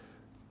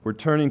We're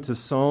turning to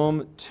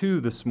Psalm 2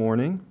 this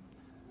morning.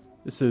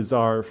 This is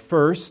our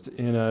first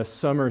in a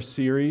summer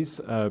series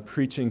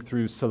preaching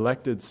through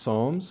selected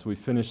Psalms. We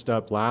finished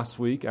up last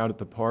week out at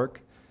the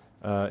park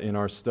in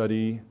our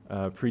study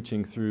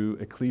preaching through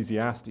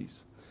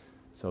Ecclesiastes.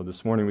 So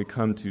this morning we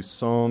come to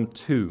Psalm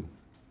 2.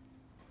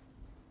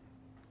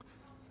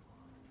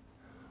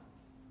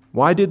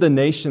 Why did the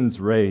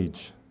nations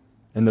rage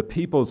and the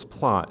peoples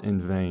plot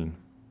in vain?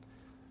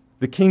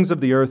 The kings of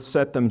the earth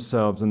set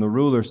themselves, and the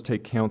rulers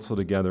take counsel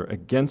together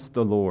against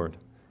the Lord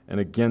and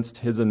against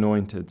his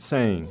anointed,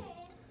 saying,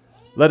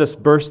 "Let us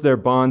burst their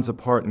bonds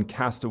apart and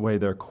cast away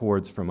their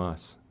cords from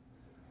us."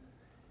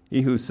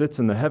 He who sits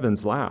in the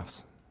heavens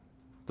laughs.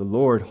 The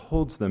Lord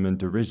holds them in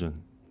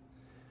derision.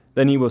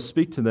 Then he will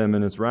speak to them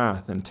in his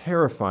wrath and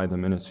terrify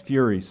them in his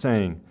fury,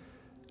 saying,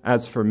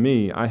 "As for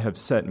me, I have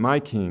set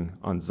my king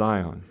on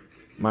Zion,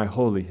 my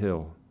holy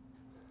hill.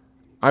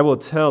 I will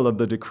tell of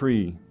the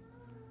decree.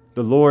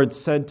 The Lord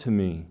said to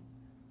me,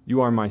 'You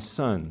are my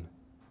son.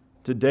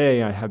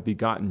 Today I have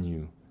begotten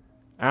you.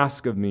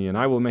 Ask of me, and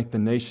I will make the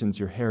nations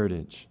your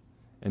heritage,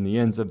 and the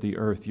ends of the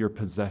earth your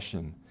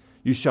possession.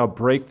 You shall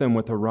break them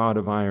with a rod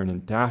of iron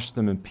and dash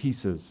them in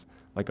pieces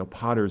like a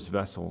potter's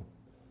vessel.'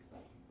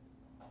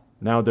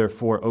 Now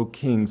therefore, O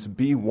kings,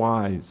 be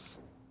wise.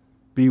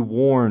 Be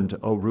warned,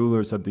 O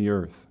rulers of the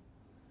earth.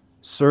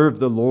 Serve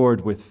the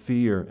Lord with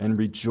fear and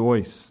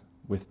rejoice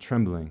with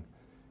trembling.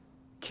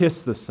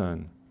 Kiss the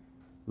Son,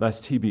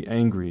 lest he be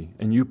angry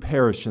and you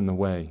perish in the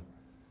way.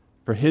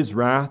 For his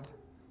wrath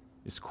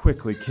is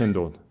quickly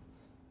kindled.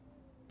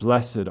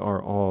 Blessed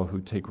are all who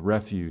take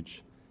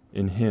refuge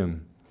in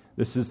him."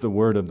 This is the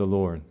word of the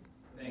Lord.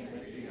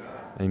 Thanks be to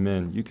God.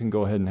 Amen. You can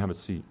go ahead and have a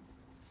seat.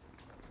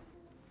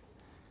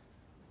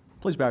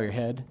 Please bow your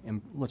head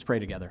and let's pray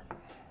together.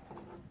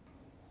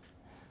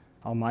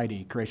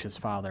 Almighty, gracious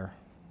Father,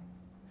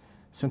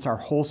 since our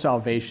whole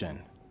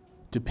salvation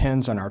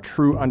depends on our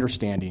true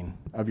understanding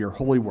of your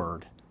holy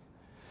word,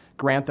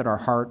 grant that our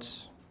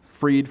hearts,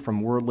 freed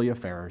from worldly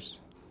affairs,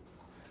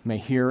 may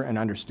hear and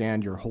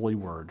understand your holy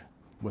word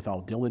with all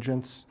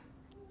diligence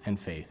and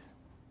faith,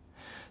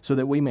 so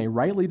that we may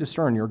rightly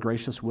discern your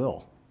gracious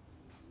will,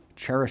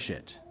 cherish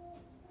it,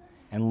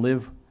 and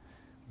live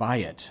by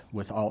it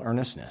with all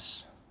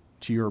earnestness,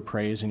 to your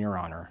praise and your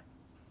honor,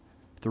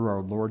 through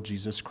our Lord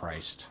Jesus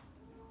Christ.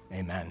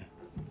 Amen.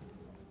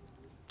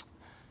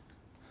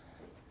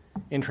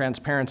 In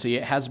transparency,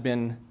 it has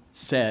been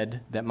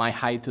said that my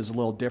height is a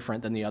little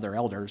different than the other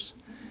elders.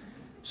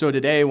 So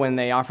today, when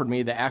they offered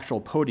me the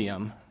actual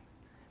podium,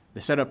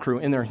 the setup crew,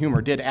 in their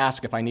humor, did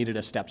ask if I needed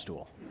a step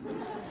stool.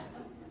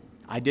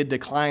 I did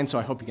decline, so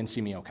I hope you can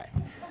see me okay.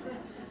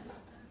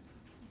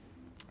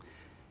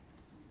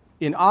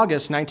 In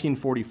August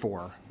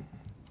 1944,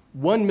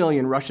 1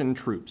 million Russian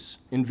troops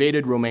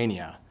invaded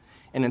Romania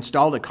and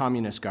installed a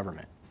communist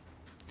government.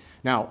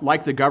 Now,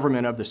 like the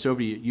government of the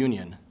Soviet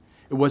Union,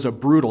 it was a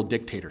brutal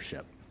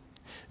dictatorship,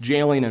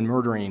 jailing and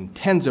murdering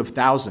tens of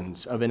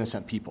thousands of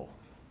innocent people.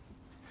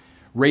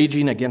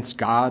 Raging against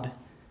God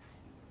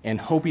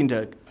and hoping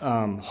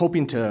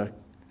to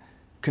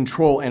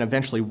control and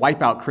eventually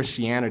wipe out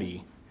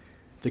Christianity,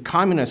 the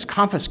communists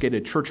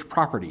confiscated church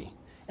property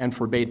and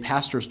forbade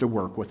pastors to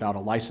work without a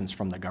license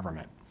from the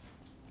government.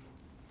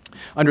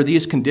 Under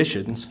these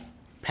conditions,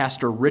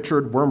 Pastor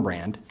Richard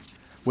Wurmbrand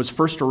was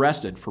first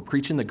arrested for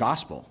preaching the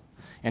gospel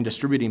and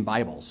distributing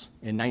Bibles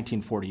in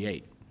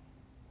 1948.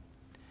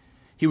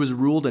 He was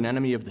ruled an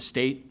enemy of the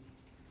state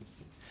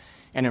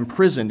and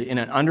imprisoned in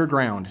an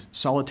underground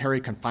solitary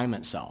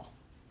confinement cell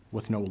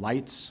with no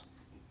lights,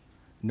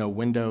 no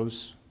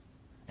windows,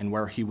 and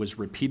where he was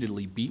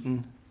repeatedly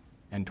beaten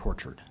and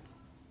tortured.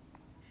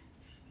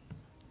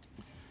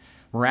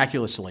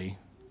 Miraculously,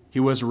 he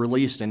was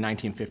released in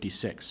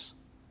 1956.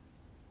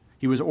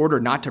 He was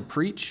ordered not to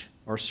preach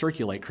or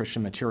circulate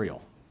Christian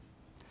material.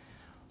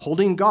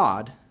 Holding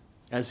God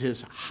as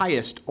his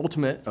highest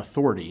ultimate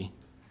authority,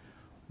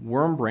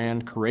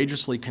 Wurmbrand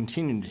courageously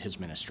continued his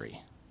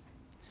ministry,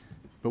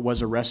 but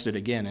was arrested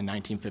again in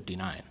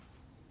 1959.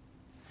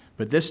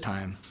 But this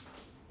time,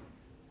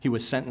 he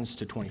was sentenced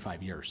to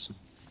 25 years.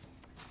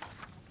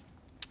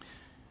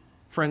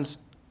 Friends,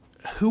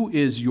 who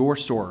is your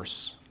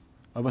source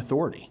of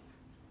authority?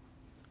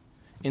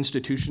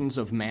 Institutions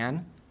of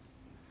man?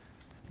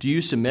 Do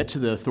you submit to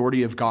the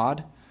authority of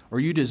God, or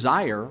do you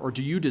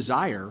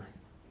desire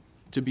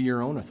to be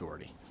your own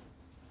authority?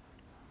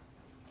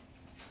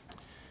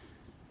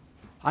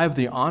 I have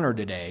the honor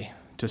today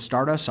to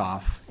start us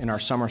off in our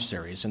summer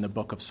series in the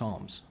book of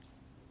Psalms.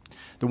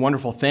 The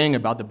wonderful thing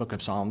about the book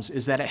of Psalms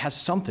is that it has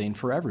something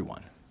for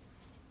everyone.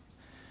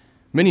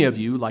 Many of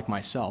you, like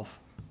myself,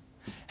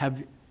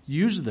 have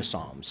used the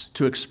Psalms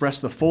to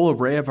express the full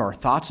array of our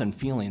thoughts and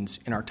feelings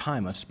in our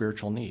time of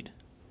spiritual need.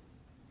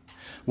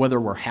 Whether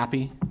we're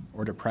happy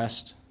or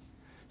depressed,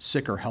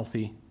 sick or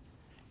healthy,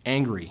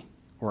 angry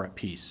or at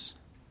peace,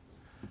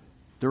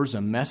 there is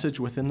a message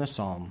within the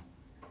psalm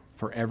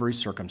for every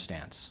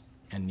circumstance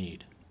and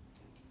need.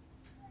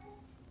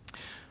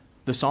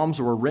 The Psalms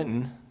were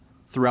written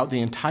throughout the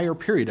entire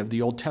period of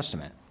the Old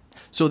Testament,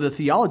 So the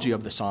theology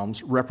of the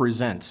Psalms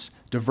represents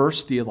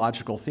diverse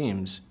theological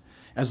themes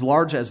as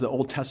large as the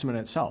Old Testament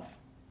itself.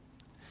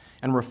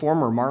 And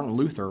reformer Martin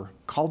Luther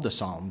called the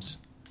Psalms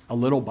a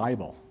little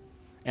Bible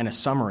and a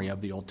summary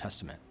of the Old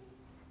Testament.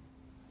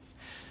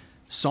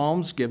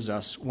 Psalms gives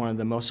us one of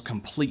the most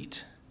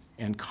complete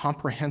and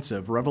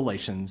comprehensive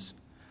revelations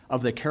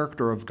of the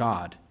character of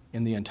God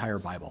in the entire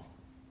Bible.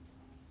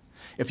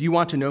 If you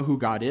want to know who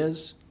God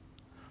is,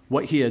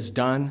 what he has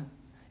done,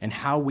 and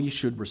how we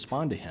should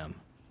respond to him,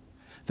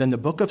 then the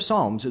book of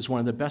Psalms is one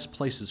of the best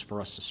places for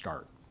us to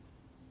start.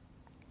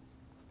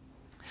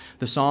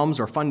 The Psalms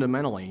are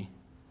fundamentally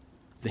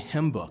the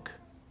hymn book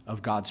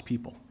of God's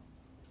people.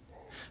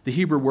 The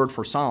Hebrew word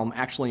for psalm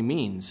actually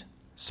means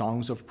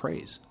songs of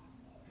praise.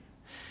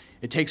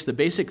 It takes the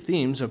basic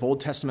themes of Old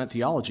Testament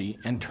theology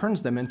and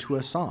turns them into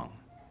a song.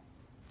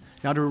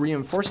 Now, to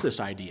reinforce this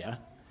idea,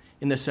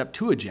 in the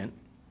Septuagint,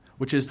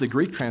 which is the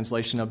Greek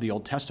translation of the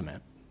Old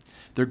Testament,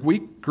 the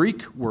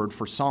Greek word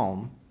for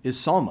psalm is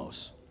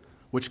psalmos,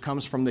 which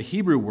comes from the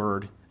Hebrew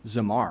word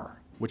zamar,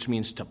 which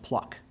means to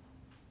pluck,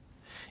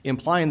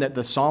 implying that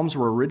the Psalms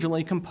were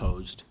originally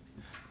composed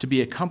to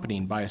be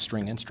accompanied by a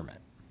string instrument.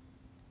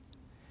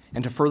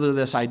 And to further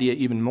this idea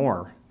even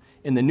more,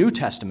 in the New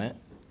Testament,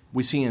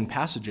 we see in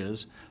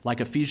passages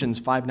like Ephesians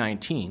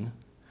 5:19,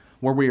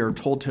 where we are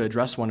told to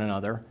address one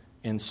another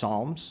in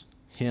psalms,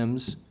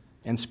 hymns,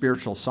 and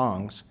spiritual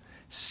songs,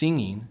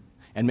 singing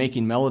and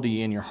making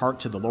melody in your heart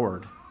to the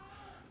Lord.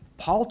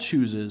 Paul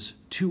chooses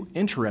two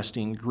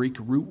interesting Greek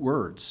root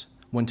words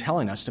when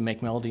telling us to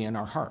make melody in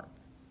our heart.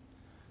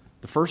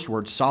 The first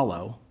word,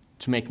 psallo,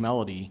 to make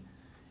melody,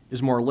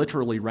 is more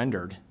literally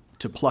rendered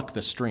to pluck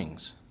the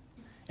strings.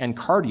 And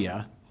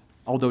cardia,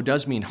 although it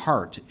does mean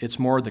heart, it's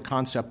more the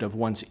concept of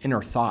one's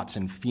inner thoughts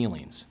and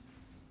feelings.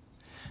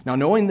 Now,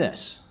 knowing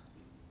this,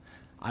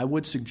 I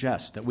would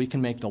suggest that we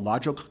can make the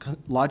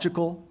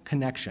logical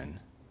connection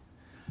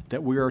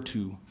that we are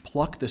to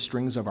pluck the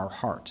strings of our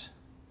heart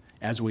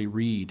as we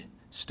read,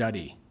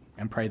 study,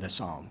 and pray the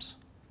Psalms,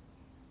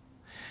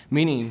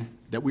 meaning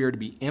that we are to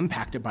be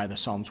impacted by the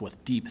Psalms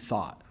with deep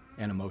thought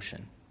and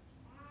emotion.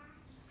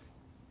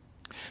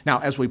 Now,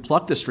 as we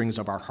pluck the strings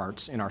of our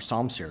hearts in our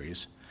Psalm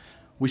series,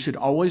 we should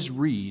always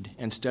read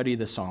and study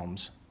the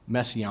Psalms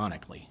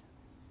messianically.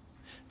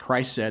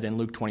 Christ said in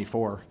Luke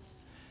 24,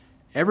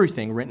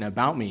 "Everything written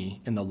about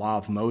me in the law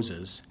of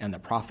Moses and the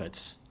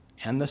prophets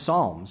and the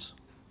Psalms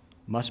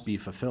must be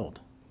fulfilled."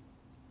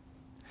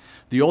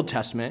 The Old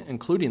Testament,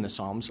 including the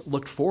Psalms,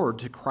 looked forward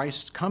to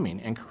Christ's coming,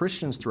 and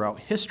Christians throughout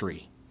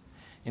history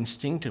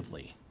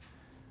instinctively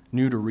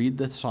knew to read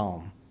the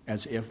Psalm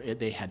as if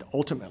they had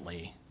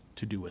ultimately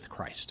to do with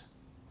Christ.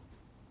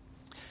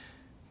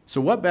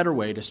 So what better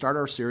way to start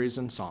our series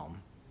in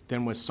Psalm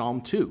than with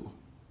Psalm 2,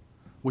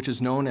 which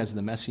is known as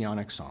the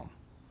Messianic Psalm.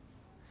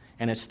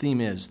 And its theme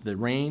is the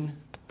reign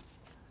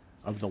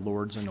of the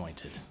Lord's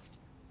Anointed.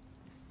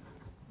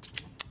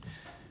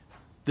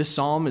 This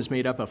psalm is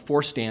made up of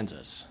 4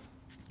 stanzas,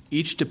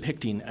 each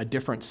depicting a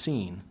different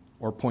scene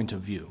or point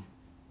of view.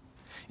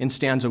 In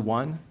stanza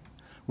 1,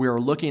 we are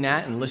looking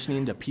at and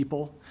listening to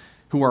people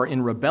who are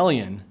in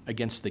rebellion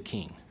against the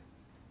king.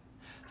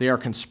 They are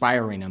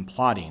conspiring and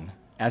plotting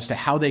as to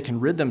how they can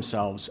rid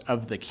themselves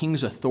of the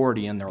king's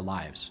authority in their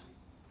lives.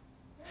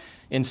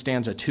 In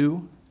stanza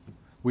 2,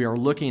 we are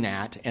looking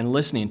at and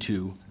listening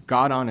to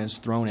God on his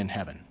throne in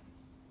heaven.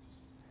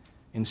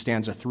 In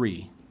stanza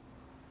 3,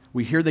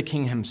 we hear the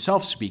king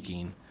himself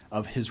speaking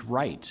of his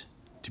right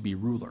to be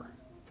ruler.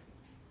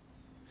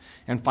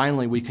 And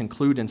finally, we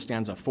conclude in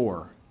stanza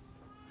 4,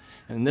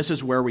 and this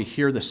is where we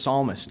hear the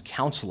psalmist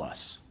counsel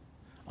us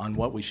on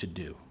what we should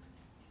do.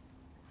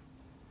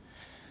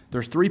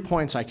 There's 3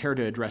 points I care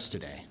to address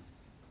today.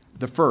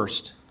 The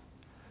first,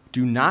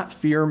 do not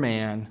fear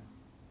man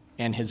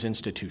and his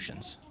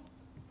institutions.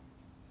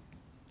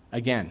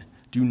 Again,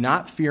 do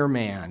not fear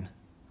man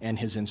and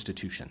his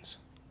institutions.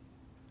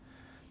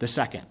 The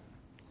second,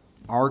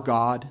 our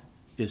God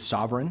is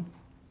sovereign.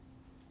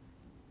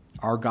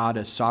 Our God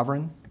is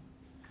sovereign.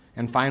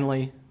 And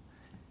finally,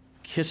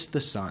 kiss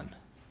the Son,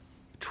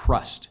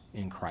 trust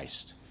in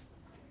Christ.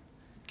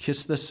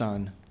 Kiss the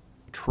Son,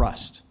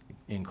 trust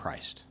in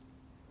Christ.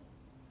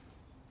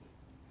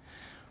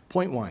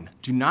 Point 1,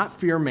 do not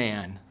fear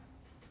man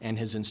and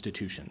his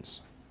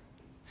institutions.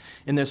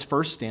 In this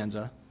first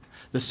stanza,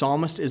 the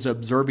psalmist is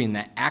observing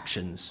the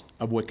actions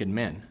of wicked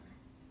men.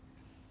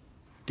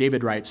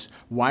 David writes,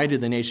 "Why do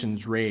the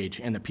nations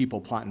rage and the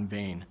people plot in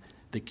vain?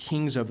 The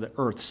kings of the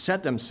earth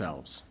set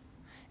themselves,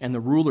 and the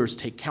rulers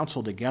take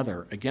counsel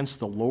together against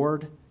the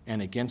Lord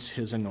and against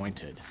his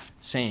anointed,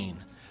 saying,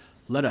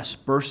 let us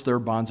burst their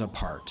bonds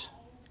apart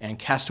and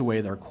cast away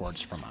their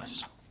cords from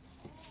us."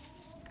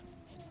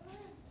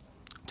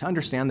 To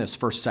understand this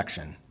first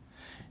section,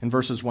 in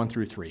verses 1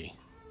 through 3,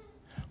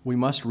 we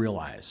must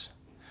realize,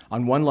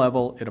 on one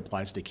level, it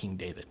applies to King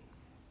David.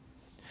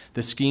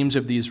 The schemes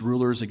of these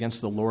rulers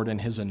against the Lord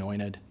and his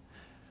anointed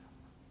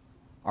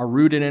are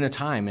rooted in a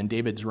time in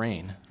David's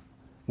reign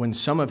when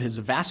some of his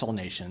vassal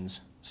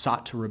nations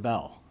sought to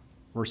rebel.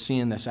 We're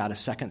seeing this out of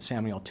 2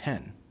 Samuel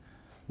 10,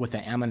 with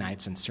the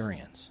Ammonites and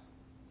Syrians.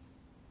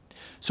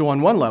 So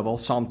on one level,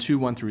 Psalm 2,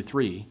 1 through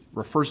 3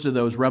 refers to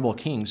those rebel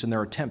kings and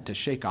their attempt to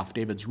shake off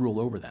David's rule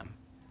over them.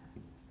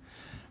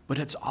 But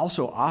it's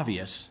also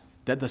obvious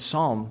that the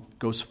psalm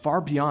goes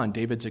far beyond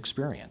David's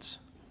experience.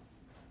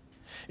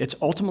 It's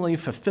ultimately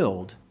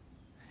fulfilled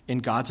in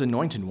God's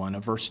anointed one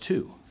of verse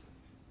 2.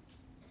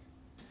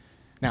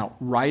 Now,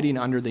 writing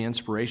under the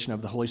inspiration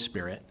of the Holy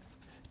Spirit,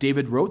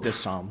 David wrote this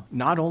psalm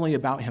not only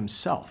about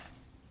himself,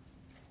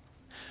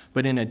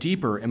 but in a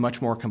deeper and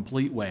much more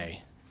complete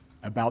way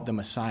about the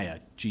Messiah,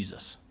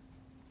 Jesus.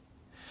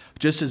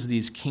 Just as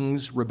these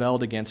kings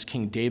rebelled against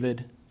King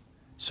David,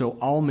 so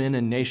all men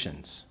and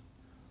nations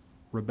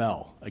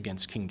rebel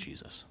against King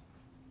Jesus.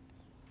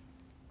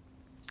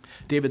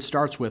 David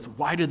starts with,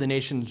 why do the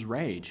nations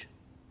rage?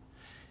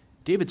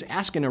 David's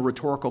asking a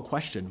rhetorical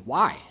question.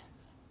 Why?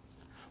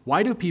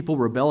 Why do people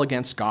rebel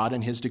against God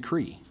and his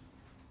decree?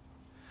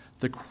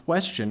 The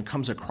question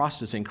comes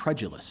across as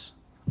incredulous,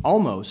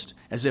 almost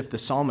as if the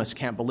psalmist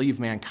can't believe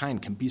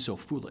mankind can be so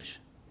foolish.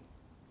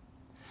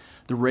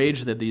 The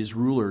rage that these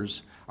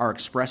rulers are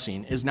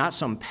expressing is not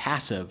some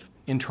passive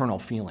internal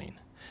feeling,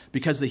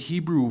 because the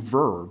Hebrew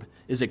verb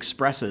is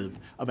expressive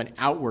of an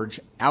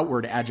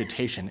outward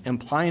agitation,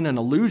 implying an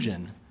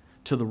allusion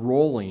to the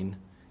rolling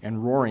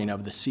and roaring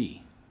of the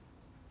sea.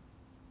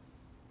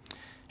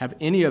 Have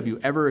any of you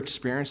ever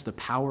experienced the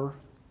power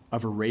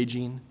of a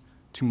raging,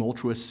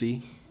 tumultuous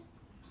sea?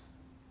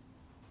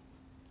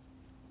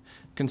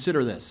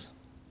 Consider this.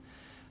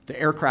 The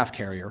aircraft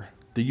carrier,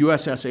 the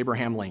USS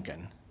Abraham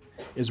Lincoln,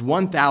 is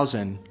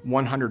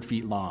 1,100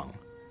 feet long.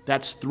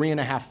 That's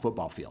 3.5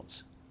 football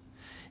fields.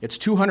 It's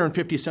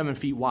 257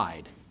 feet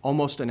wide,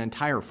 almost an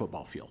entire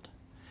football field.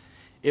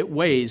 It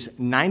weighs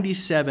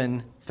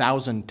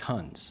 97,000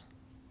 tons.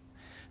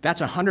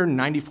 That's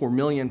 194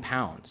 million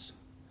pounds.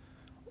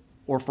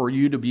 Or for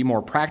you to be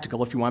more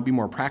practical, if you want to be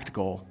more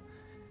practical,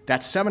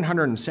 that's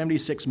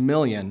 776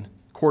 million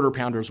quarter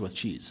pounders with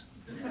cheese.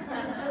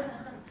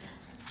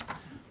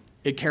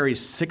 It carries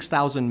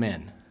 6,000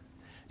 men,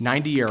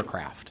 90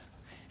 aircraft,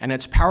 and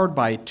it's powered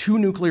by 2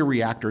 nuclear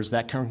reactors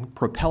that can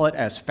propel it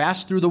as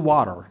fast through the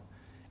water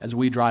as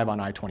we drive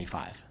on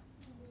I-25.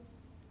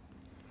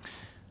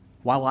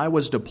 While I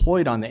was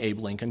deployed on the Abe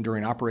Lincoln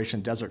during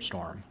Operation Desert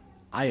Storm,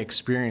 I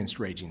experienced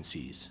raging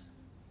seas.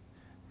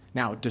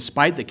 Now,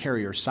 despite the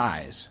carrier's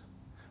size,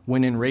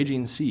 when in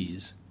raging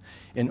seas,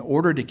 in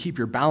order to keep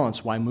your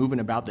balance while moving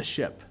about the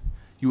ship,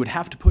 you would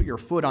have to put your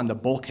foot on the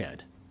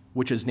bulkhead,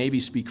 which is Navy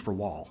speak for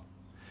wall,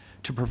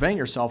 to prevent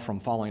yourself from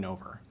falling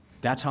over.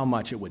 That's how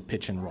much it would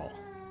pitch and roll.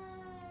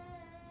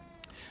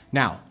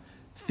 Now,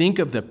 think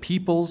of the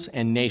peoples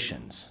and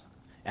nations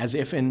as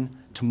if in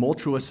a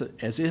tumultuous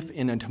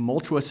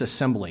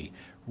assembly,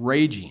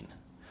 raging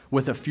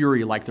with a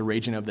fury like the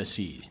raging of the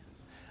sea,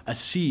 a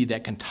sea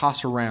that can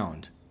toss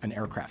around an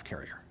aircraft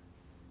carrier.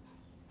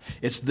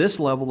 It's this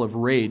level of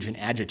rage and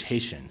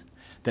agitation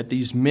that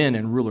these men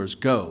and rulers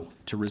go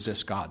to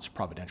resist God's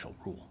providential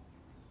rule.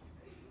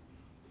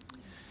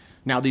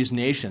 Now, these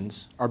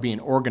nations are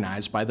being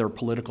organized by their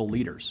political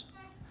leaders.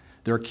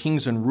 Their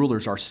kings and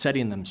rulers are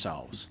setting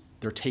themselves.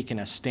 They're taking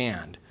a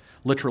stand,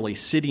 literally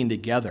sitting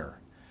together,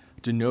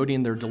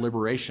 denoting their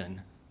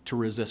deliberation to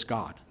resist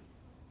God.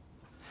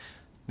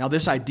 Now,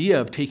 this idea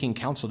of taking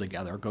counsel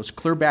together goes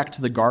clear back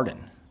to the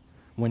garden,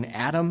 when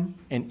Adam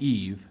and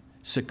Eve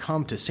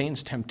succumbed to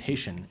Satan's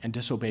temptation and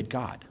disobeyed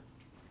God.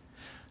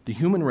 The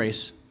human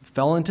race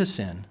fell into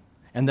sin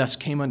and thus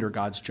came under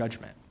God's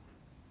judgment.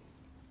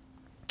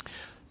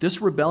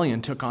 This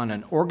rebellion took on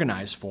an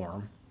organized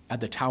form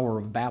at the Tower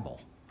of Babel,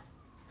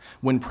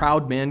 when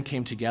proud men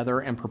came together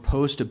and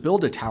proposed to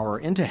build a tower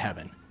into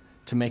heaven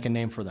to make a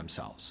name for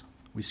themselves.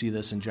 We see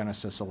this in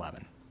Genesis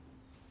 11.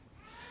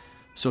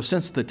 So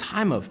since the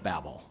time of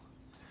Babel,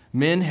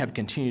 men have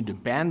continued to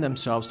band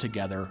themselves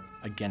together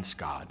against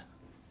God.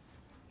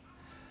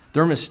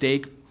 Their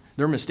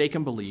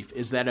mistaken belief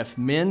is that if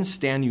men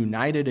stand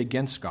united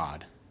against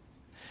God,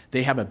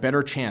 they have a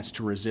better chance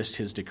to resist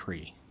his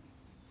decree.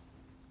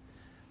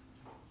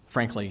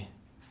 Frankly,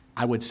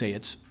 I would say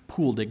it's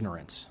pooled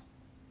ignorance.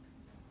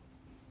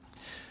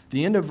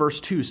 The end of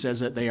verse 2 says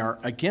that they are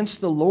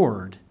against the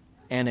Lord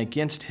and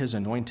against his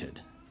anointed.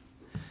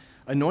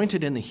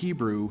 Anointed in the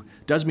Hebrew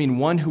does mean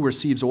one who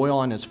receives oil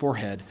on his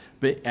forehead,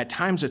 but at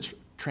times it's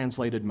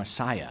translated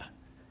Messiah.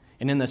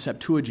 And in the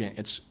Septuagint,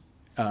 it's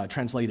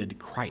translated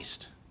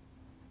Christ.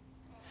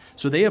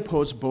 So they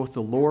oppose both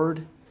the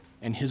Lord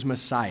and his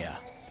Messiah,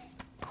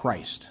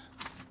 Christ.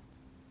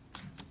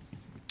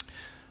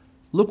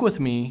 Look with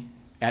me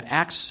at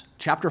Acts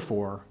chapter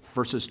 4,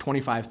 verses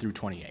 25 through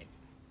 28.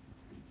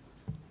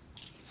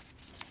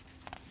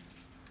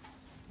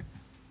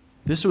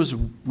 This was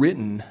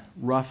written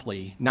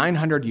roughly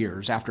 900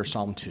 years after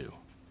Psalm 2.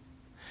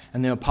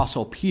 And the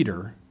Apostle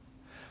Peter,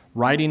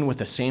 writing with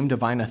the same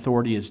divine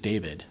authority as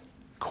David,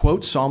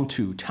 quotes Psalm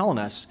 2, telling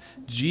us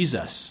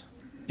Jesus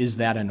is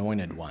that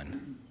anointed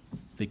one,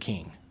 the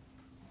King.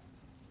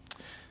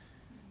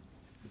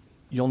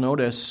 You'll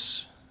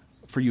notice,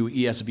 for you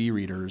ESV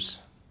readers,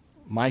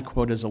 my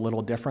quote is a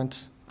little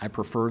different. I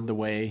preferred the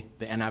way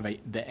the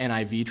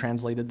NIV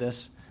translated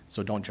this,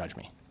 so don't judge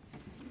me.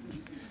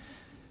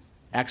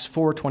 Acts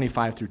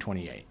 4:25 through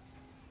 28.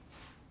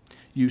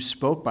 You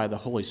spoke by the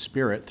Holy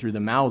Spirit through the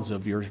mouths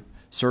of your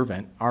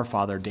servant, our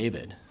father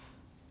David.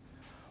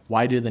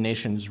 Why do the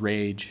nations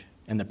rage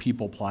and the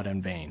people plot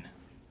in vain?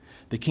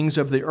 The kings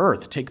of the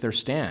earth take their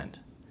stand,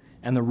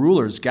 and the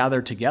rulers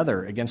gather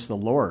together against the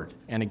Lord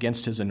and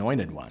against his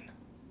anointed one.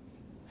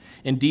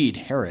 Indeed,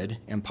 Herod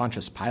and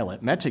Pontius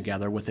Pilate met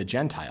together with the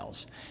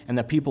Gentiles and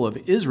the people of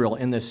Israel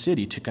in this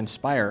city to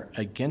conspire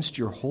against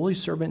your holy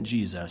servant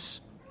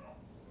Jesus,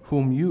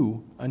 whom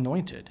you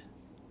anointed.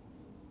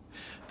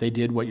 They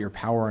did what your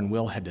power and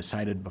will had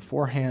decided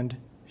beforehand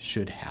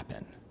should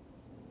happen.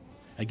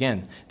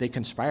 Again, they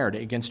conspired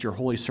against your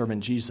holy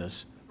servant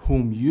Jesus,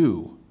 whom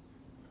you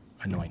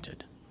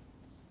anointed.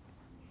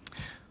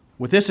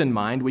 With this in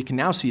mind, we can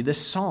now see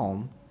this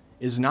psalm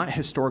is not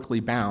historically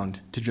bound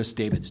to just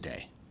David's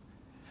day,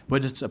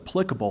 but it's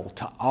applicable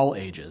to all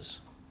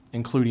ages,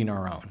 including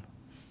our own.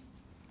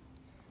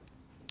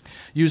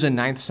 Using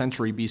 9th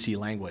century BC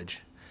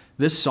language,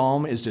 this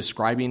psalm is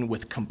describing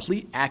with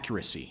complete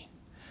accuracy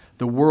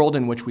the world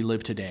in which we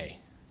live today.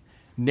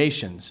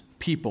 Nations,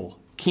 people,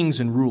 kings,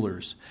 and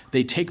rulers,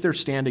 they take their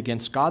stand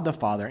against God the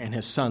Father and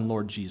his Son,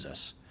 Lord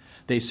Jesus.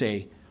 They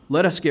say,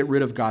 let us get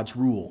rid of God's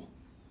rule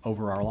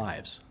over our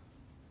lives.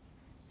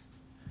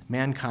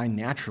 Mankind,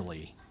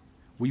 naturally,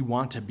 we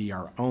want to be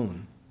our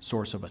own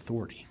source of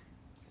authority.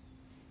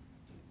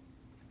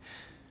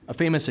 A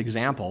famous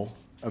example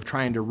of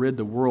trying to rid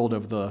the world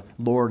of the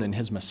Lord and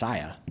his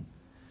Messiah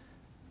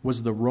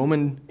was the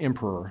Roman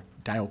Emperor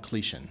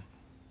Diocletian.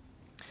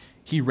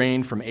 He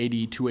reigned from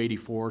AD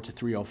 284 to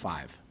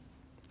 305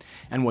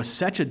 and was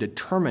such a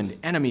determined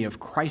enemy of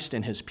Christ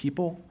and his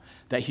people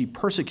that he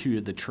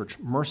persecuted the church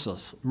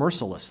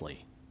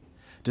mercilessly,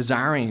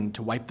 desiring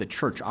to wipe the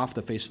church off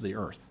the face of the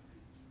earth.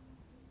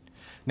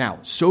 Now,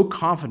 so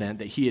confident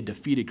that he had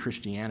defeated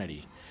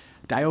Christianity,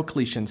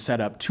 Diocletian set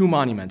up 2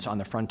 monuments on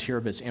the frontier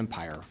of his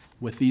empire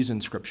with these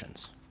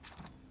inscriptions.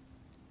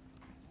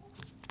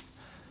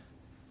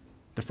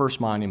 The first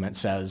monument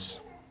says,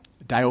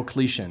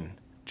 Diocletian,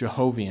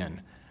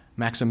 Jehovian,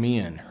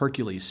 Maximian,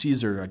 Hercules,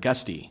 Caesar,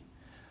 Augusti,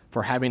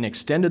 for having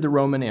extended the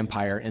Roman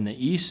Empire in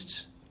the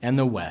east and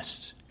the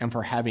west, and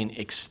for having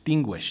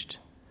extinguished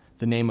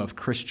the name of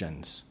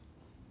Christians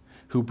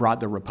who brought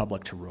the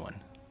republic to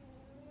ruin.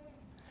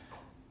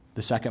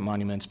 The second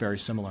monument is very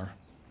similar.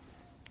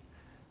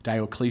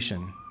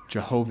 Diocletian,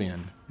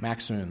 Jehovian,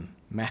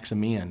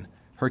 Maximian,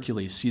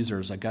 Hercules,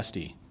 Caesar,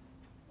 Augusti,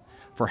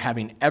 for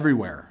having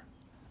everywhere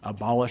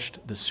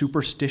abolished the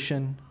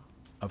superstition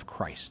of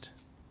Christ.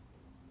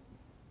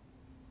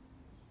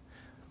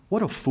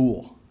 What a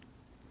fool.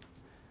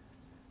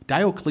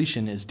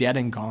 Diocletian is dead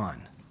and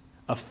gone,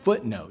 a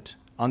footnote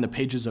on the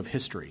pages of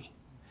history.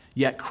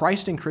 Yet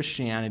Christ and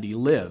Christianity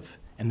live,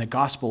 and the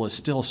gospel is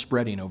still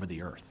spreading over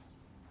the earth.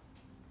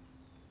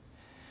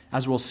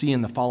 As we'll see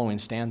in the following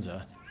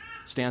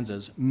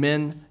stanzas,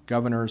 men,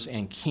 governors,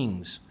 and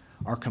kings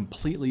are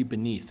completely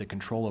beneath the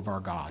control of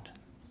our God.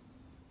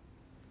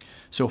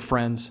 So,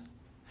 friends,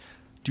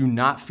 do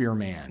not fear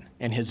man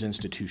and his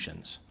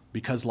institutions,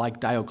 because like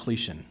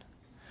Diocletian,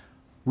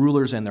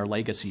 rulers and their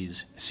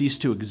legacies cease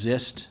to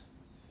exist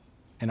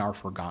and are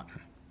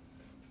forgotten.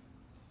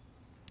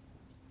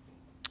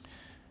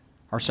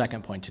 Our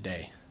second point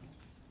today,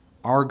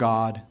 our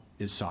God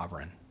is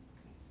sovereign.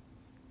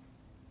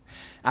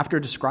 After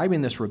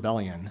describing this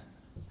rebellion,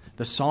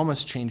 the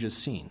psalmist changes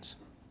scenes.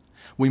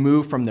 We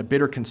move from the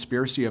bitter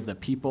conspiracy of the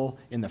people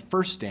in the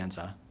first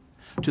stanza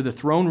to the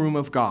throne room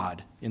of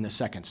God in the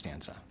second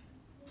stanza.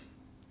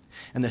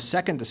 And the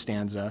second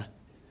stanza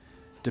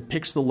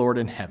depicts the Lord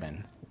in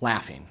heaven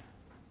laughing.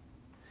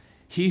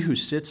 He who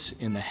sits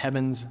in the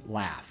heavens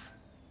laugh.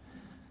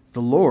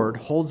 The Lord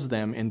holds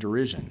them in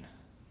derision.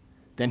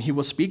 Then he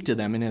will speak to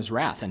them in his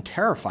wrath and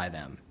terrify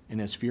them in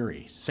his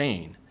fury,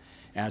 saying,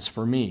 as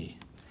for me,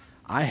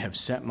 I have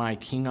set my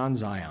king on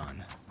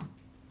Zion,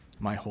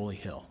 my holy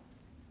hill.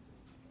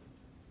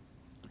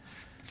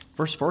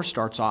 Verse 4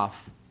 starts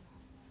off,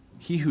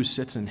 he who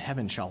sits in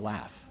heaven shall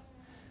laugh.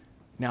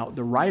 Now,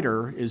 the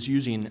writer is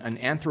using an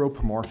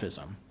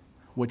anthropomorphism,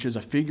 which is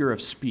a figure of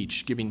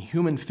speech giving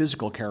human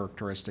physical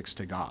characteristics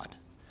to God,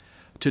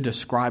 to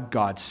describe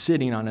God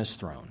sitting on his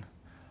throne,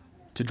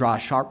 to draw a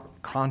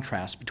sharp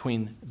contrast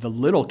between the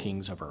little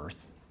kings of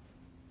earth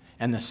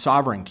and the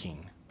sovereign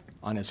king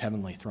on his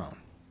heavenly throne.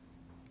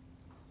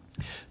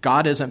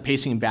 God isn't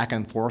pacing back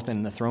and forth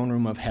in the throne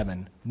room of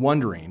heaven,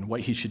 wondering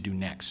what he should do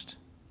next.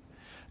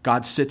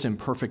 God sits in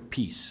perfect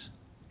peace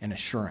and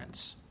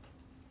assurance.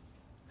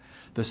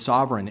 The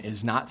sovereign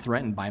is not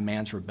threatened by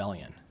man's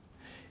rebellion.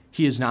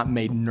 He is not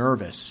made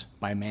nervous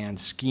by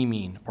man's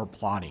scheming or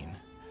plotting.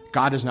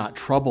 God is not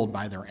troubled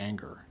by their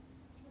anger.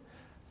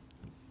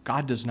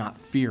 God does not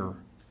fear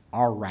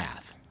our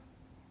wrath.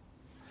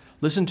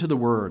 Listen to the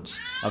words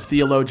of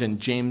theologian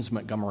James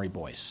Montgomery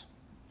Boyce.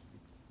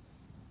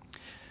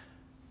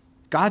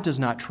 God does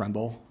not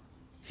tremble.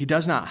 He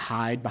does not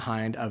hide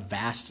behind a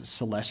vast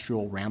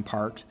celestial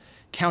rampart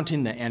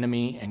counting the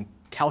enemy and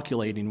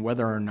calculating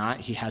whether or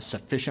not he has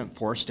sufficient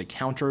force to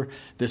counter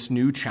this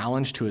new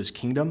challenge to his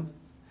kingdom,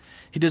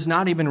 he does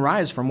not even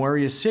rise from where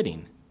he is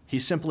sitting. He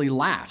simply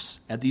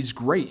laughs at these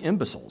great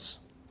imbeciles.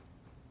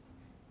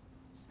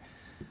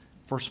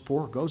 Verse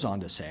 4 goes on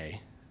to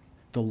say,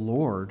 the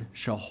Lord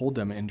shall hold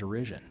them in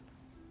derision.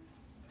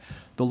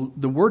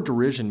 The word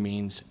derision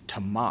means to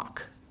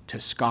mock, to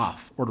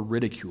scoff, or to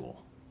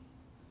ridicule.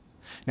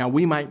 Now,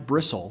 we might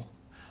bristle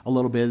a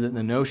little bit at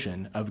the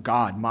notion of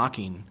God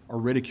mocking or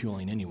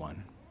ridiculing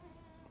anyone.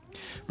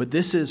 But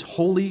this is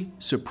holy,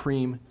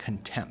 supreme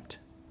contempt.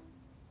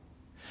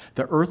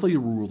 The earthly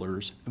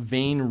ruler's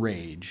vain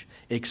rage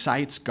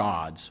excites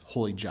God's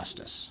holy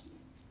justice.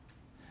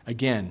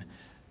 Again,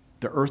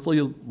 the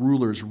earthly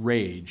ruler's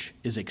rage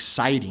is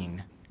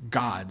exciting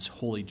God's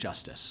holy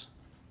justice.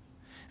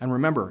 And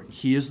remember,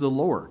 he is the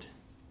Lord,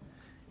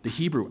 the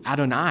Hebrew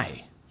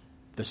Adonai,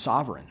 the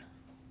sovereign.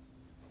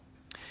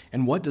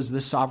 And what does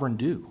this sovereign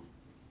do?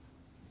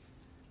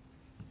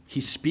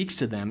 He speaks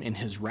to them in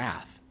his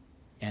wrath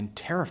and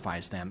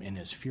terrifies them in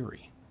his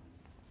fury.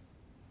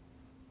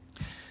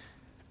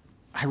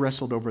 I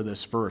wrestled over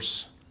this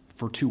verse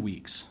for 2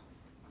 weeks.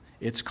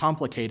 It's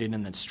complicated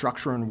in its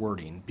structure and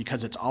wording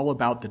because it's all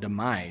about the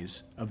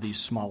demise of these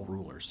small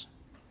rulers.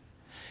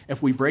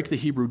 If we break the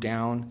Hebrew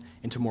down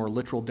into more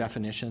literal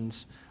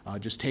definitions,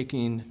 just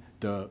taking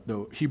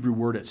the Hebrew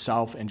word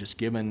itself and just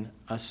giving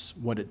us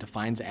what it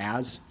defines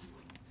as,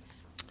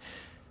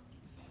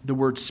 the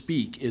word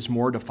speak is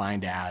more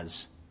defined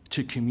as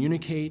to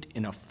communicate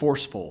in a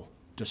forceful,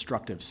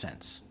 destructive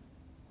sense.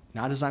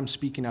 Not as I'm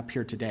speaking up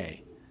here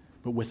today,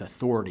 but with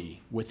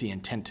authority, with the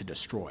intent to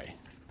destroy.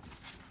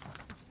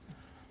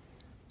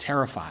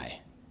 Terrify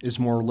is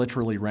more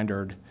literally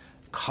rendered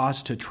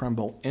cause to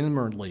tremble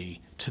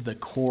inwardly to the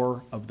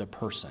core of the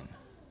person.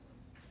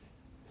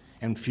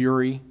 And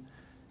fury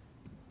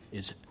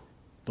is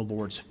the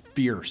Lord's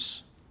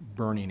fierce,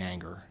 burning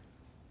anger.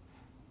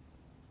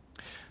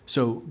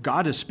 So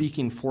God is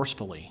speaking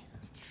forcefully,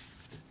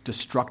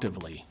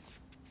 destructively,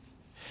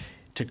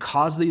 to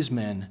cause these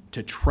men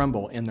to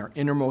tremble in their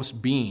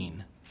innermost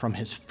being from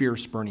his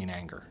fierce, burning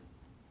anger.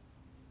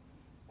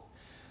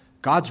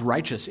 God's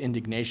righteous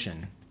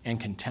indignation and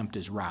contempt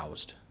is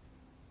roused.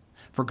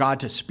 For God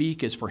to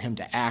speak is for him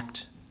to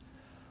act.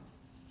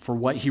 For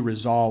what he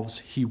resolves,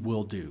 he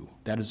will do.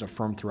 That is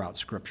affirmed throughout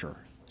Scripture.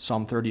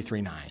 Psalm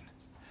 33:9.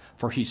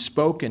 For he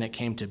spoke and it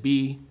came to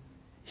be.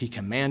 He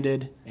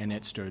commanded and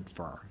it stood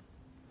firm.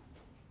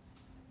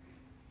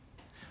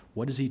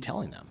 What is he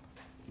telling them?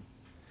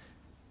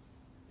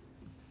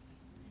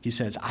 He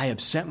says, I have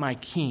set my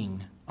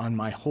king on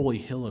my holy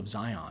hill of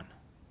Zion.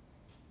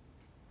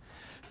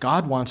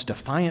 God wants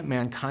defiant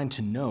mankind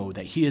to know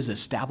that he has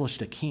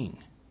established a king,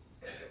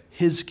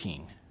 his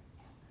king.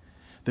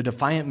 The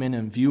defiant men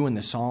in view in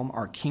the psalm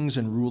are kings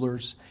and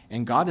rulers,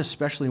 and God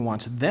especially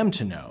wants them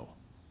to know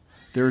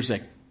there's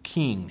a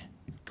king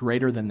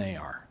greater than they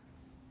are.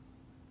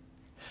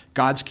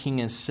 God's king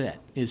is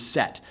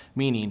set,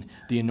 meaning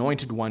the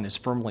anointed one is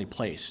firmly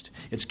placed.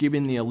 It's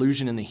giving the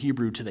allusion in the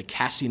Hebrew to the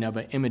casting of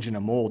an image in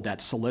a mold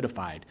that's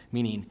solidified,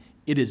 meaning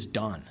it is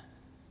done.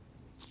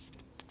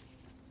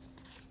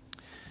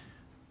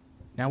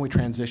 Now we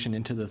transition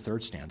into the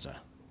third stanza,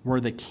 where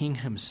the king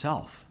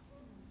himself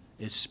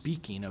is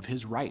speaking of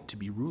his right to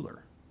be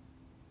ruler.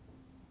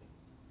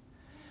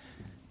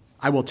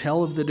 I will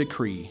tell of the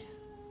decree,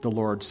 the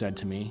Lord said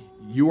to me.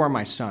 You are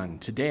my son.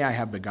 Today I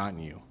have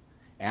begotten you.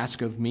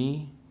 Ask of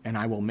me, and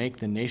I will make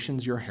the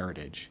nations your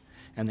heritage,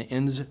 and the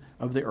ends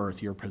of the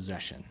earth your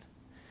possession.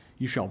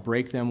 You shall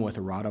break them with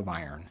a rod of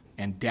iron,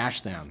 and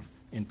dash them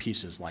in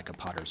pieces like a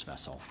potter's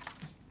vessel.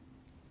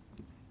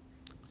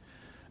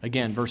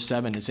 Again, verse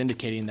 7 is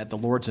indicating that the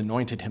Lord's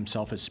anointed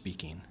himself is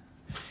speaking.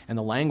 And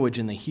the language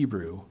in the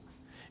Hebrew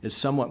is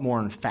somewhat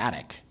more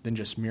emphatic than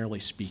just merely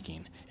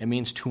speaking. It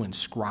means to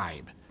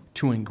inscribe,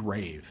 to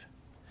engrave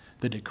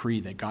the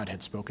decree that God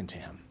had spoken to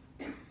him.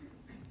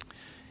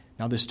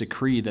 Now, this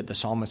decree that the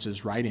psalmist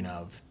is writing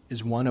of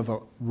is one of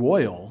a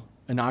royal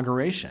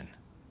inauguration,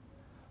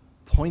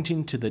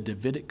 pointing to the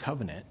Davidic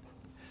covenant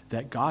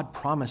that God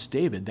promised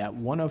David that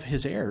one of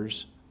his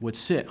heirs would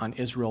sit on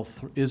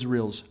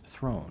Israel's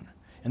throne.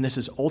 And this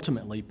is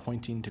ultimately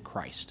pointing to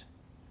Christ.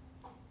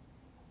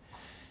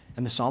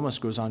 And the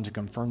psalmist goes on to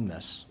confirm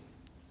this.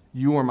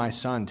 You are my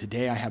son,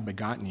 today I have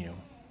begotten you.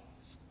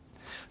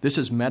 This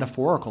is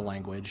metaphorical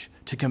language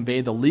to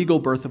convey the legal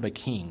birth of a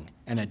king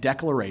and a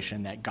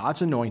declaration that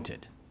God's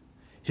anointed,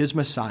 his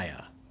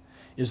Messiah,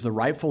 is the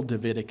rightful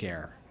Davidic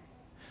heir.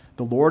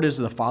 The Lord is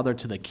the father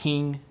to the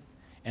king,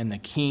 and the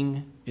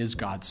king is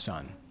God's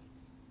son.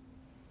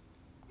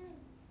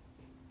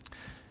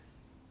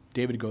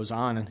 David goes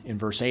on in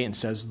verse 8 and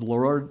says, the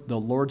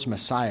Lord's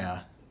Messiah.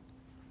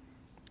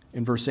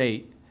 In verse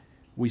 8,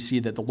 we see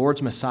that the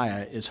Lord's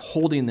Messiah is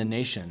holding the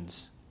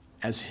nations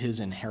as his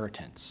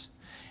inheritance.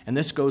 And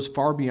this goes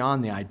far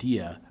beyond the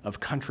idea of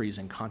countries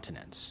and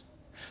continents.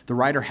 The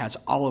writer has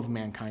all of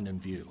mankind in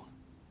view.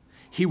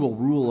 He will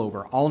rule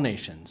over all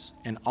nations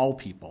and all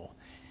people,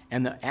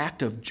 and the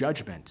act of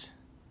judgment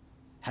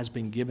has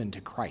been given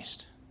to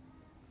Christ.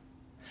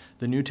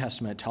 The New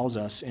Testament tells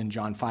us in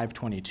John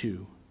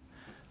 5:22,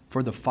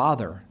 "For the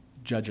Father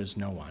judges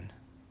no one,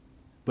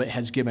 but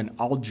has given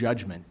all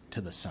judgment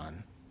to the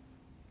Son."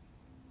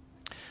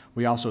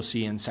 We also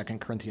see in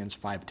 2 Corinthians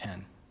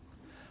 5:10,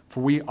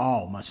 "For we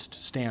all must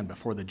stand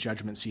before the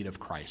judgment seat of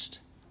Christ,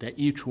 that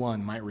each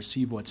one might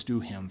receive what's due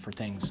him for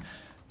things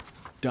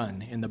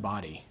done in the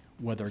body,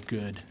 whether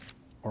good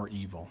or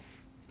evil."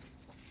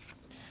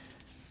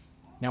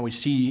 Now we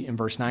see in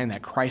verse 9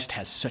 that Christ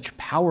has such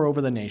power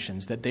over the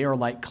nations that they are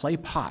like clay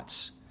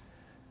pots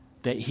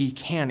that he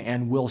can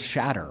and will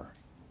shatter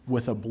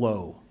with a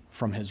blow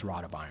from his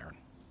rod of iron.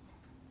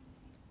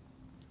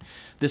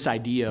 This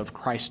idea of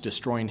Christ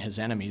destroying his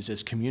enemies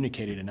is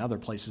communicated in other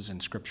places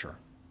in Scripture.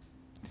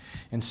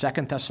 In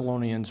 2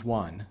 Thessalonians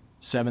 1,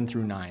 7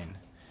 through 9,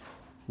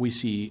 we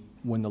see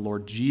when the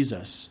Lord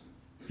Jesus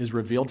is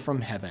revealed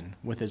from heaven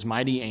with his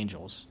mighty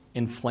angels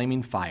in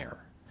flaming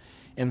fire,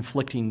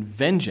 inflicting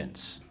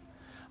vengeance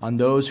on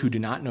those who do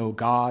not know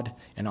God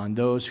and on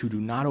those who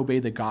do not obey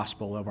the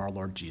gospel of our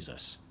Lord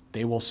Jesus.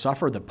 They will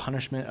suffer the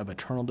punishment of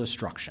eternal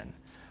destruction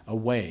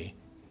away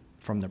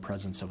from the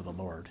presence of the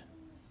Lord.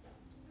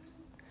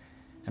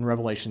 And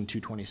Revelation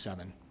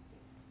 2:27,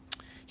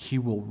 "He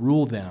will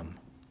rule them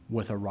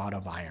with a rod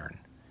of iron,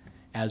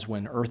 as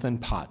when earthen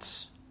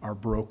pots are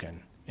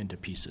broken into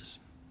pieces."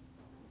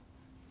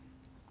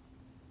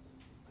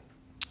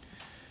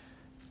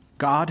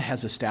 God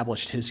has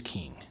established his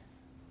king,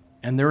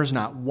 and there is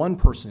not one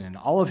person in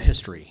all of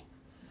history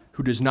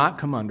who does not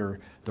come under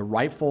the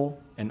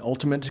rightful and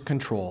ultimate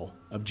control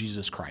of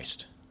Jesus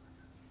Christ.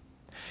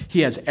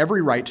 He has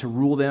every right to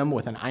rule them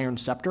with an iron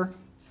scepter,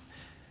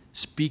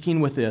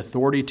 speaking with the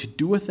authority to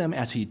do with them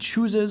as he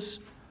chooses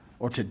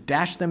or to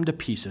dash them to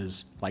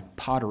pieces like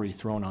pottery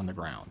thrown on the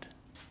ground.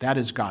 That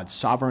is God's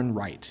sovereign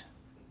right.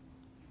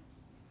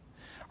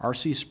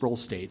 R.C. Sproul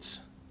states,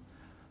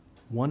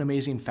 "One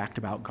amazing fact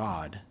about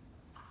God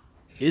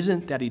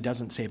isn't that he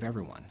doesn't save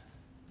everyone,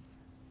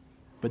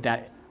 but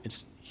that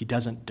he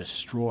doesn't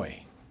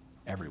destroy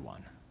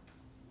everyone."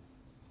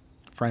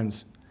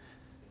 Friends,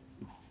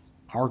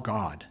 our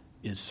God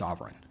is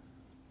sovereign.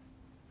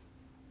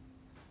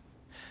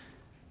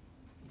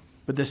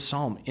 But this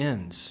psalm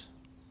ends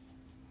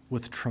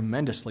with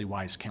tremendously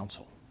wise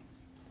counsel.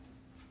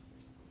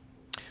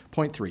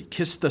 Point 3,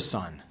 kiss the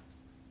Son,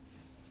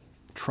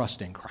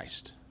 trust in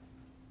Christ.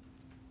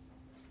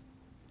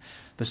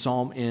 The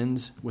psalm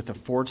ends with the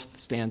fourth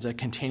stanza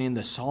containing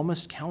the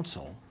psalmist's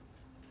counsel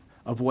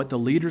of what the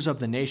leaders of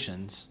the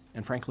nations,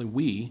 and frankly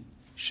we,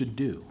 should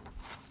do.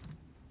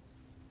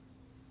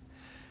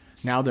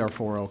 "Now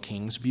therefore, O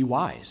kings, be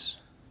wise.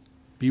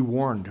 Be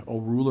warned, O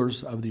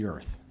rulers of the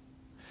earth.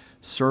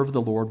 Serve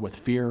the Lord with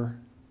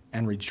fear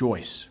and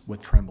rejoice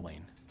with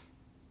trembling.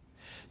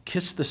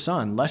 Kiss the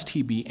Son, lest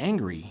he be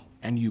angry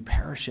and you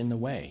perish in the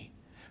way,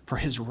 for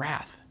his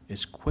wrath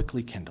is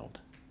quickly kindled.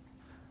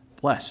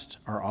 Blessed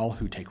are all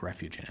who take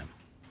refuge in him."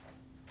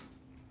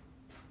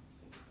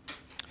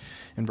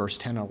 In verse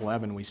 10 and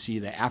 11, we see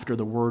that after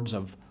the words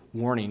of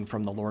warning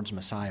from the Lord's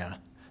Messiah,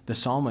 the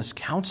psalmist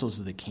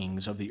counsels the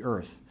kings of the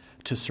earth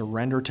to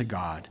surrender to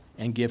God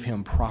and give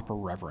him proper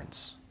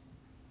reverence.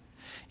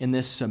 In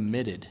this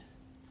submitted,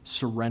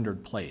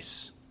 surrendered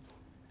place,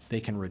 they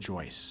can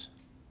rejoice,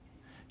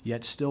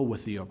 yet still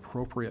with the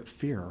appropriate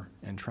fear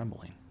and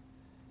trembling.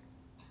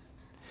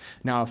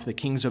 Now, if the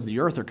kings of the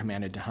earth are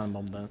commanded to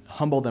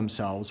humble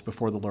themselves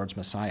before the Lord's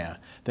Messiah,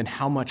 then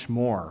how much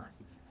more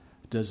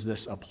does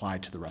this apply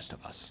to the rest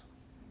of us?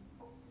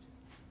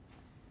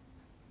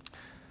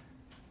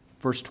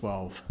 Verse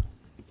 12,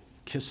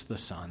 kiss the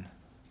Son.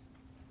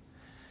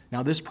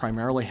 Now, this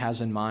primarily has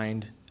in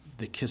mind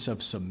the kiss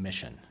of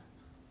submission,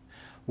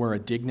 where a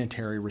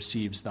dignitary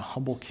receives the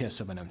humble kiss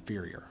of an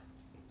inferior.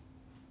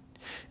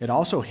 It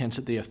also hints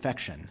at the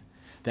affection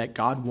that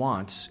God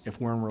wants if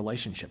we're in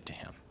relationship to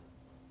him.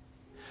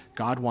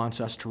 God wants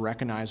us to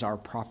recognize our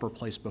proper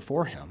place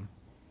before him,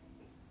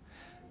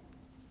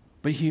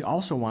 but he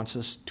also wants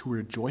us to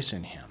rejoice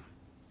in him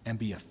and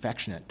be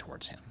affectionate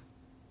towards him.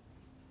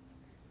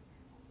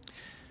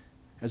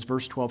 As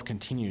verse 12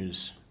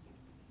 continues,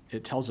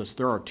 it tells us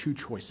there are two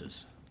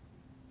choices: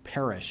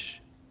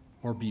 perish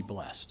or be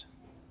blessed.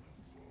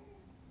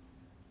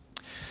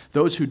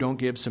 Those who don't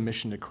give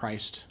submission to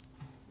Christ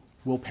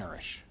will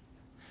perish.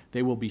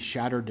 They will be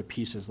shattered to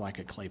pieces like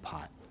a clay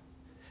pot.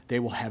 They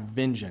will have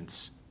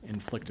vengeance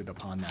inflicted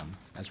upon them,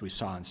 as we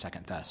saw in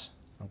 2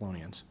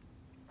 Thessalonians.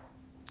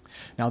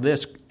 Now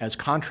this, as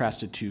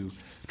contrasted to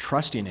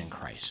trusting in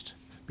Christ,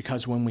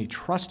 because when we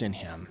trust in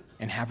him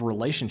and have a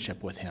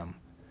relationship with him,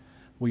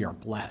 we are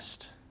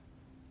blessed.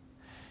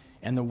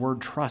 And the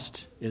word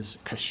trust is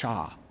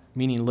kashah,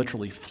 meaning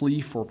literally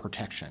flee for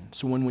protection.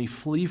 So when we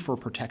flee for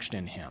protection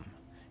in him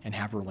and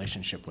have a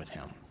relationship with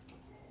him,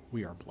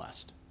 we are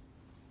blessed.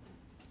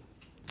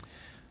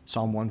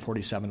 Psalm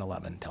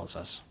 147:11 tells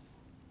us,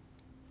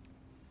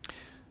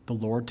 "The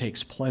Lord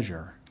takes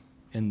pleasure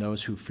in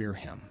those who fear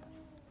him,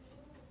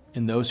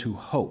 in those who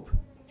hope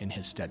in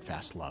his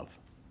steadfast love."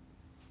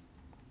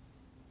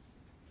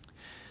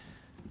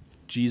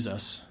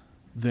 Jesus,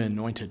 the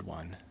Anointed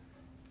One,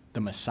 the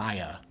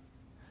Messiah,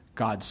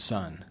 God's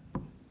Son,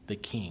 the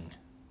King,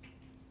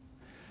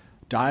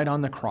 died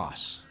on the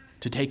cross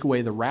to take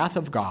away the wrath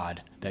of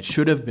God that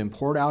should have been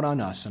poured out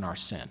on us in our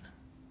sin.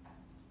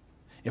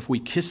 If we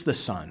kiss the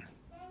Son,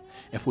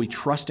 if we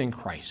trust in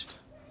Christ,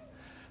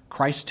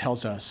 Christ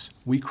tells us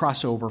we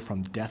cross over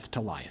from death to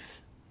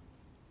life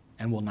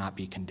and will not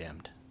be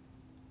condemned.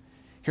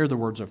 Hear the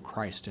words of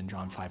Christ in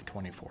John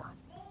 5:24.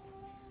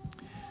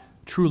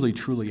 Truly,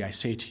 truly, I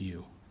say to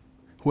you,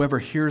 whoever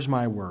hears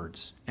my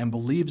words and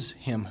believes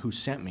him who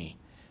sent me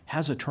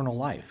has eternal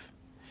life.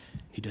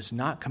 He does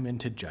not come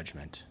into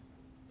judgment,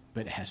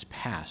 but has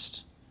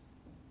passed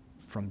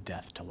from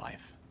death to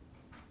life.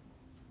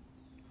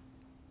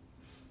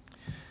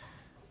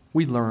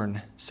 We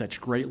learn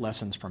such great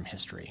lessons from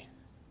history.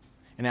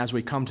 And as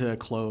we come to a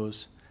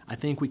close, I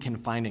think we can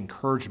find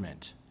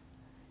encouragement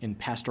in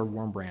Pastor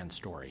Wurmbrand's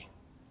story.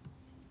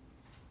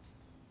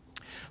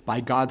 By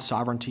God's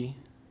sovereignty,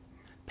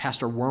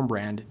 Pastor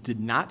Wurmbrand did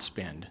not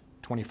spend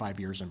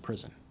 25 years in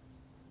prison.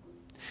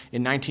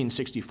 In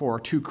 1964,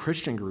 2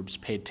 Christian groups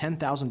paid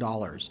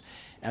 $10,000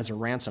 as a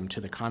ransom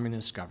to the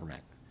communist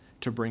government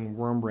to bring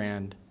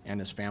Wurmbrand and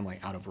his family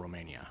out of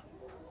Romania.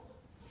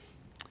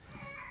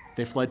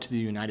 They fled to the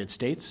United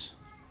States,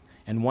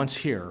 and once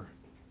here,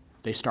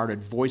 they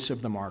started Voice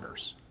of the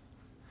Martyrs,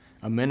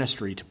 a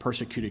ministry to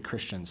persecuted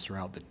Christians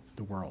throughout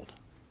the world.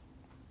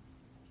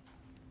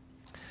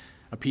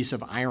 A piece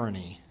of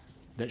irony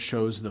that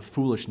shows the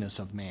foolishness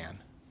of man.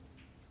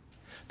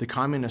 The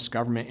communist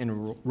government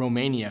in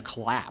Romania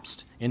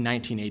collapsed in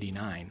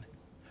 1989,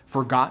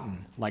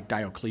 forgotten like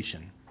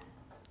Diocletian.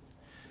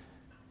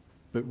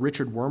 But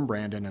Richard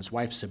Wurmbrand and his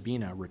wife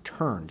Sabina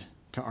returned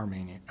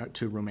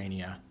to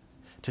Romania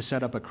to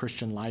set up a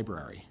Christian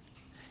library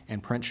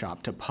and print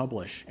shop to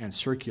publish and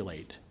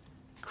circulate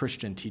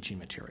Christian teaching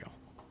material.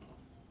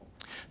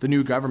 The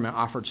new government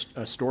offered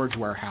a storage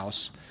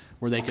warehouse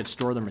where they could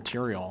store the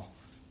material,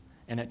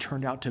 and it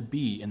turned out to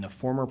be in the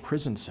former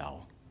prison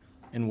cell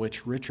in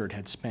which Richard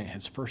had spent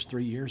his first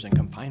 3 years in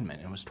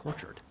confinement and was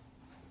tortured.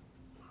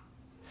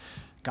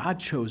 God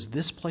chose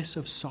this place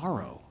of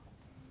sorrow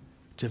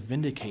to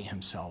vindicate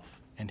himself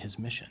and his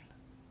mission.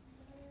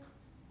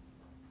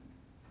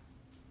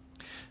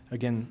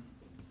 Again,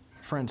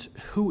 friends,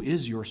 who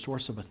is your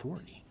source of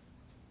authority?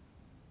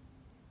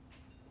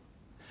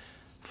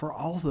 For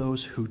all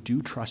those who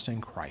do trust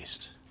in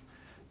Christ,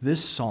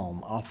 this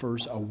psalm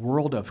offers a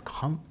world of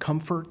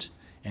comfort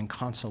and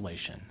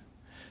consolation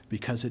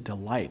because it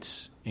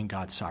delights in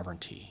God's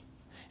sovereignty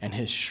and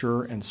his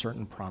sure and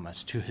certain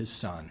promise to his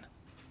Son,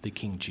 the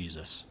King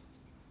Jesus.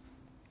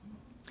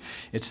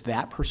 It's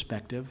that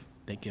perspective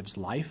that gives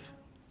life,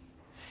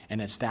 and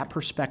it's that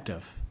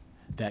perspective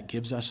that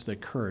gives us the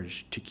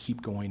courage to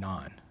keep going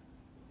on.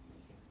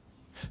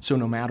 So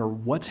no matter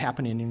what's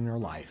happening in your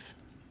life,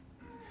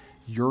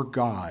 your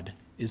God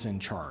is in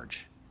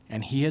charge,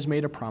 and he has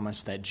made a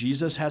promise that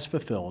Jesus has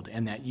fulfilled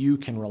and that you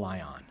can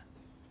rely on.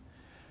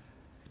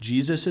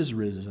 Jesus is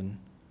risen.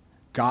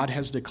 God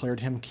has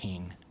declared him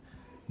king.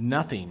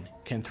 Nothing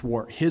can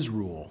thwart his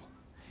rule,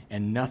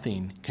 and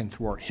nothing can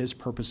thwart his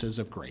purposes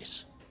of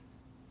grace.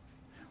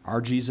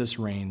 Our Jesus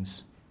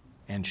reigns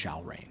and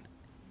shall reign.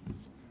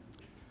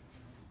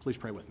 Please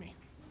pray with me.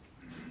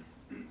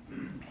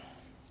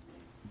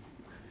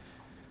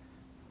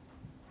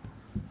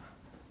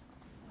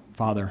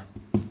 Father,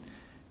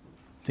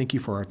 thank you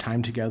for our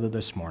time together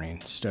this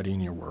morning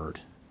studying your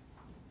word.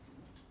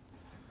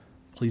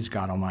 Please,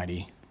 God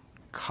Almighty,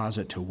 cause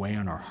it to weigh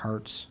on our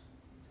hearts,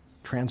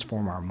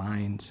 transform our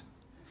minds,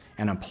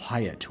 and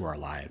apply it to our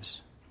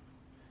lives.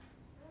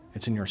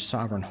 It's in your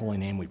sovereign holy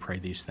name we pray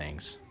these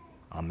things.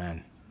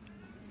 Amen.